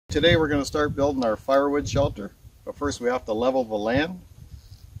Today we're going to start building our firewood shelter, but first we have to level the land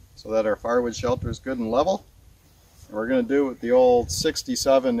so that our firewood shelter is good and level. And we're going to do it with the old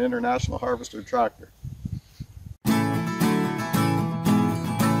 67 International Harvester tractor.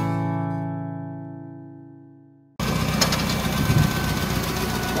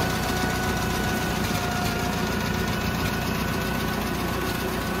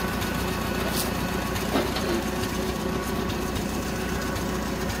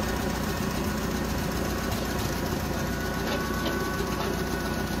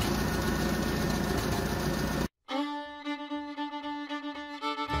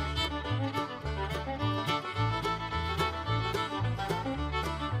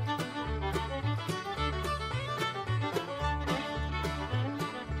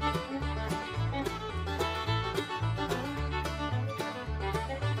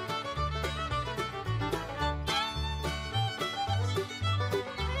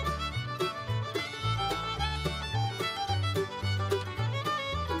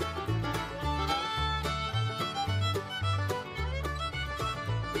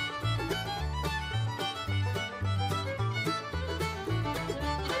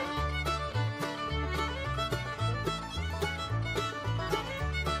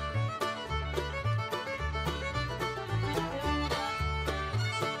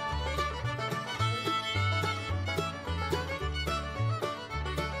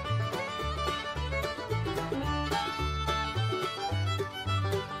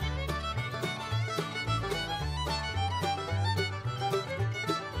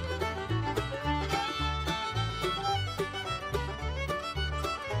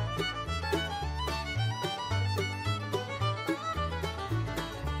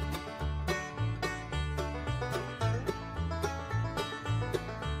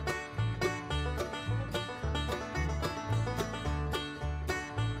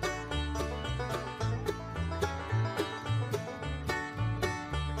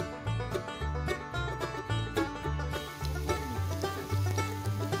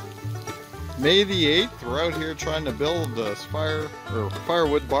 May the 8th, we're out here trying to build this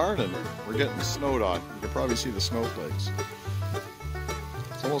firewood barn, and we're getting snowed on. You can probably see the snowflakes.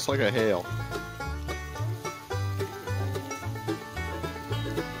 It's almost like a hail.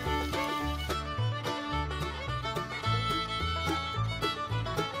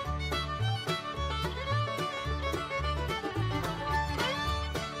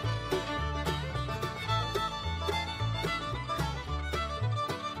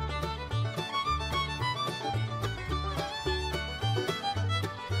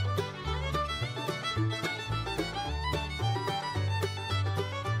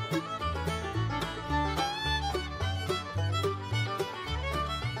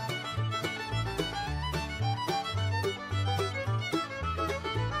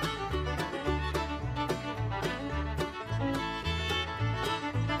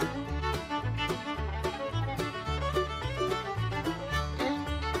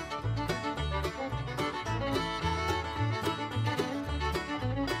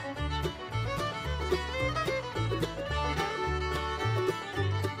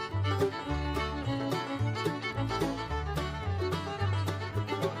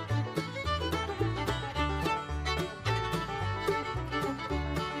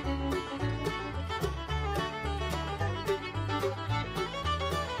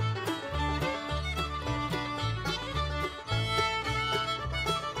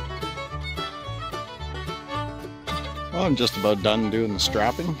 Well, I'm just about done doing the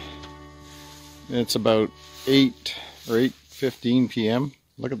strapping. It's about 8 or 8:15 p.m.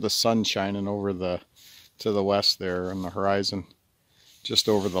 Look at the sun shining over to the west there on the horizon, just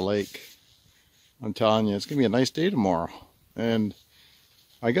over the lake. I'm telling you, it's gonna be a nice day tomorrow. And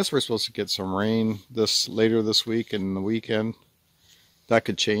I guess we're supposed to get some rain later this week and the weekend. That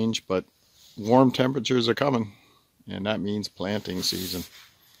could change, but warm temperatures are coming, and that means planting season.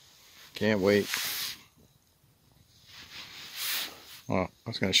 Can't wait. Well, I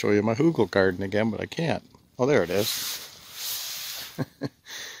was going to show you my hugel garden again, but I can't. Oh, there it is.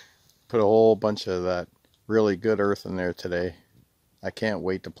 Put a whole bunch of that really good earth in there today. I can't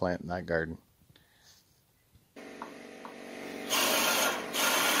wait to plant in that garden.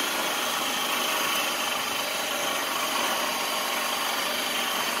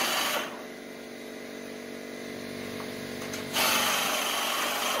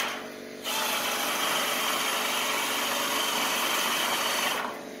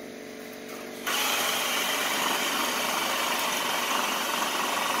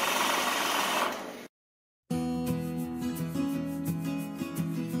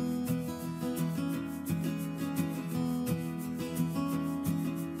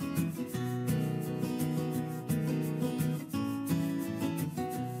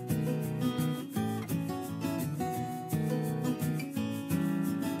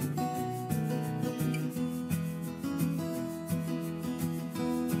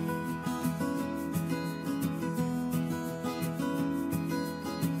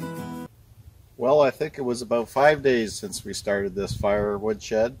 Well, I think it was about 5 days since we started this firewood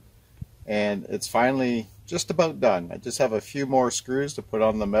shed, and it's finally just about done. I just have a few more screws to put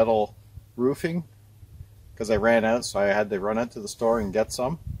on the metal roofing because I ran out, so I had to run out to the store and get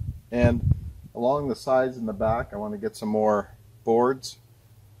some. And along the sides and the back, I want to get some more boards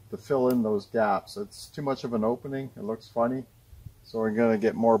to fill in those gaps. It's too much of an opening. It looks funny. So we're going to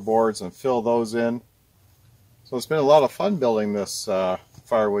get more boards and fill those in. So it's been a lot of fun building this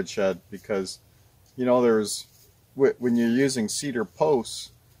firewood shed because, you know, when you're using cedar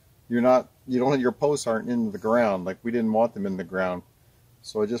posts, your posts aren't in the ground. Like, we didn't want them in the ground.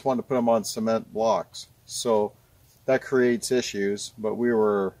 So I just wanted to put them on cement blocks. So that creates issues, but we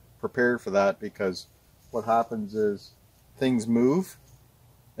were prepared for that because what happens is things move.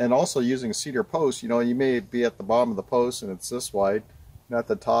 And also using cedar posts, you know, you may be at the bottom of the post and it's this wide, and at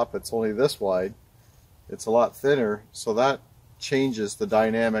the top it's only this wide. It's a lot thinner, so that changes the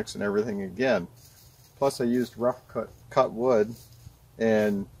dynamics and everything again. Plus I used rough cut wood,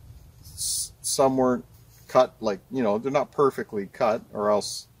 and some weren't cut, like, you know, they're not perfectly cut, or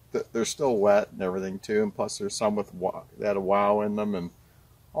else they're still wet and everything too. And plus there's some with that had a wow in them and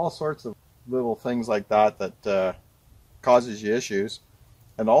all sorts of little things like that that causes you issues.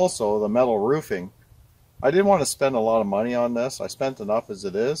 And also the metal roofing. I didn't want to spend a lot of money on this. I spent enough as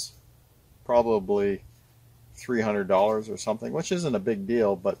it is, probably $300 or something, which isn't a big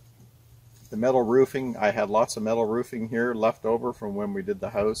deal. But the metal roofing, I had lots of metal roofing here left over from when we did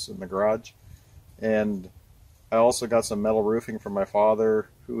the house and the garage. And I also got some metal roofing from my father,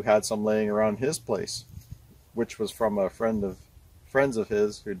 who had some laying around his place, which was from a friends of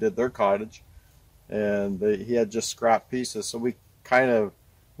his who did their cottage. And he had just scrap pieces, so we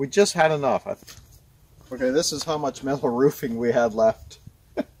just had enough. Okay, this is how much metal roofing we had left.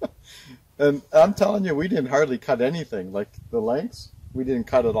 And I'm telling you, we didn't hardly cut anything. Like the lengths, we didn't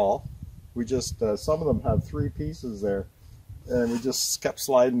cut at all. We just, some of them had 3 pieces there, and we just kept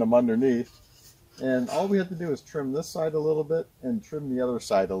sliding them underneath. And all we had to do is trim this side a little bit and trim the other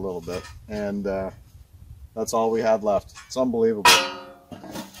side a little bit. And that's all we had left. It's unbelievable.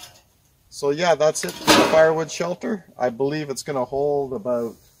 So yeah, that's it for the firewood shelter. I believe it's going to hold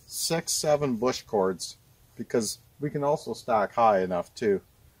about 6-7 bush cords, because we can also stack high enough too.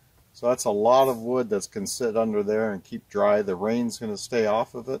 So that's a lot of wood that can sit under there and keep dry. The rain's going to stay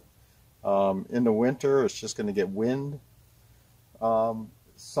off of it. In the winter, it's just going to get wind.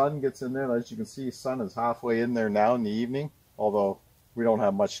 Sun gets in there. As you can see, sun is halfway in there now in the evening, although we don't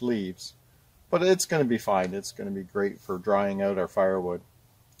have much leaves. But it's going to be fine. It's going to be great for drying out our firewood.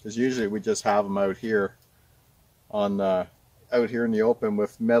 Because usually we just have them out here in the open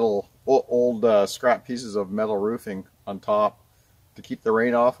with metal, old scrap pieces of metal roofing on top to keep the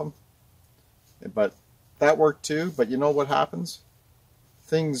rain off them. But that worked too. But you know what happens?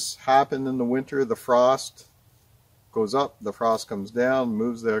 Things happen in the winter. The frost goes up, the frost comes down,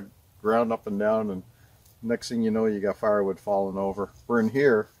 moves the ground up and down, and next thing you know, you got firewood falling over. We're in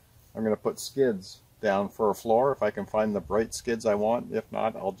here. I'm going to put skids down for a floor if I can find the bright skids I want. If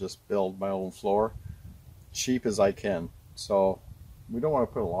not, I'll just build my own floor, cheap as I can. So we don't want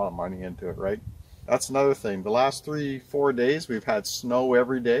to put a lot of money into it, right? That's another thing. The last 3-4 days we've had snow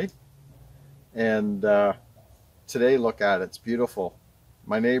every day, and today, look at it, it's beautiful.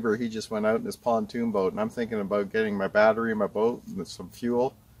 My neighbor, he just went out in his pontoon boat, and I'm thinking about getting my battery in my boat and some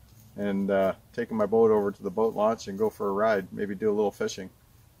fuel and taking my boat over to the boat launch and go for a ride, maybe do a little fishing.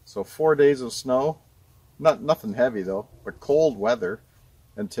 So 4 days of snow. Nothing heavy though, but cold weather.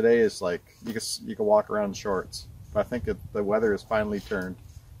 And today is like, you can walk around in shorts. But I think the weather has finally turned.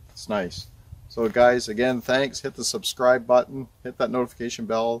 It's nice. So guys, again, thanks. Hit the subscribe button. Hit that notification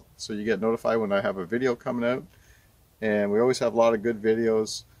bell so you get notified when I have a video coming out. And we always have a lot of good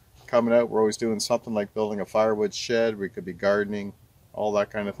videos coming out. We're always doing something like building a firewood shed. We could be gardening, all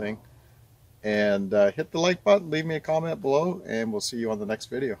that kind of thing. And hit the like button, leave me a comment below, and we'll see you on the next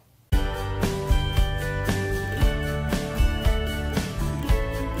video.